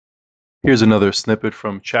Here's another snippet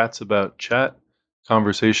from Chats About Chat,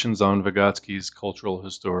 Conversations on Vygotsky's Cultural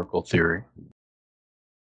Historical Theory.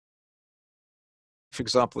 For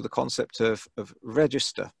example, the concept of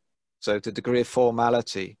register, so the degree of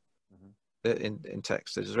formality in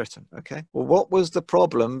text that is written. Okay. Well, what was the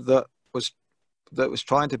problem that was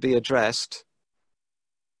trying to be addressed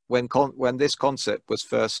when this concept was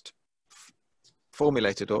first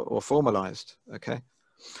formulated or formalized? Okay.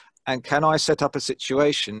 And can I set up a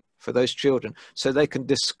situation for those children so they can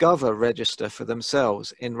discover register for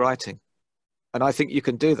themselves in writing? And I think you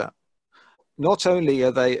can do that. Not only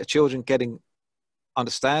are they children getting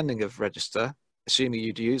understanding of register, assuming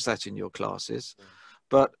you'd use that in your classes,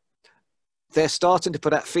 but they're starting to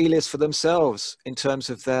put out feelers for themselves in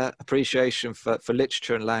terms of their appreciation for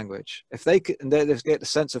literature and language. If they get the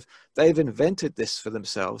sense of they've invented this for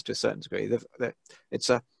themselves to a certain degree,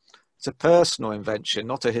 it's a personal invention,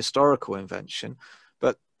 not a historical invention.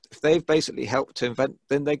 But if they've basically helped to invent,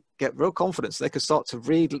 then they get real confidence. They can start to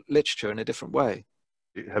read literature in a different way.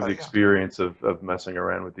 You have the experience of messing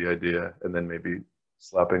around with the idea and then maybe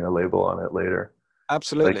slapping a label on it later.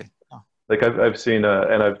 Absolutely. Like I've seen,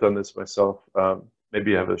 and I've done this myself.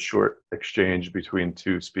 Maybe have a short exchange between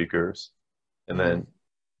two speakers, and then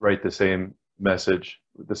write the same message,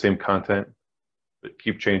 the same content, but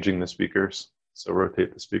keep changing the speakers. So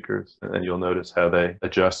rotate the speakers, and then you'll notice how they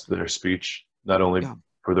adjust their speech, not only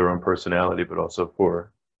for their own personality, but also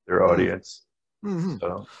for their audience.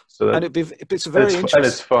 So that, and it's a very interesting, and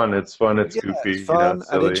it's fun. It's fun. It's goofy. It's fun, it's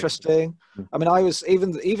and interesting. I mean, I was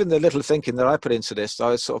even the little thinking that I put into this,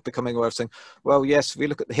 I was sort of becoming aware of saying, well, yes, if we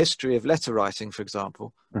look at the history of letter writing, for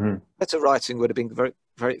example, letter writing would have been very,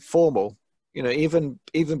 very formal. You know, even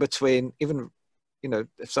between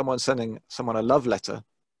if someone's sending someone a love letter,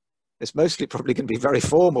 it's mostly probably going to be very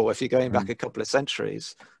formal if you're going back a couple of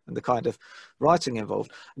centuries and the kind of writing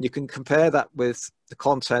involved. And you can compare that with the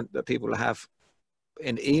content that people have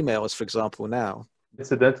in emails, for example, now.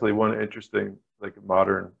 Incidentally, one interesting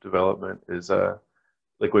modern development is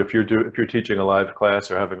like if you're teaching a live class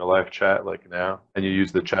or having a live chat like now, and you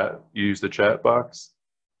use the chat box,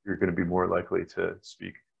 you're going to be more likely to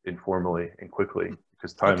speak informally and quickly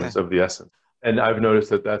because time is of the essence. And I've noticed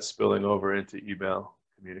that that's spilling over into email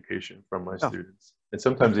communication from my students, and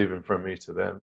sometimes even from me to them.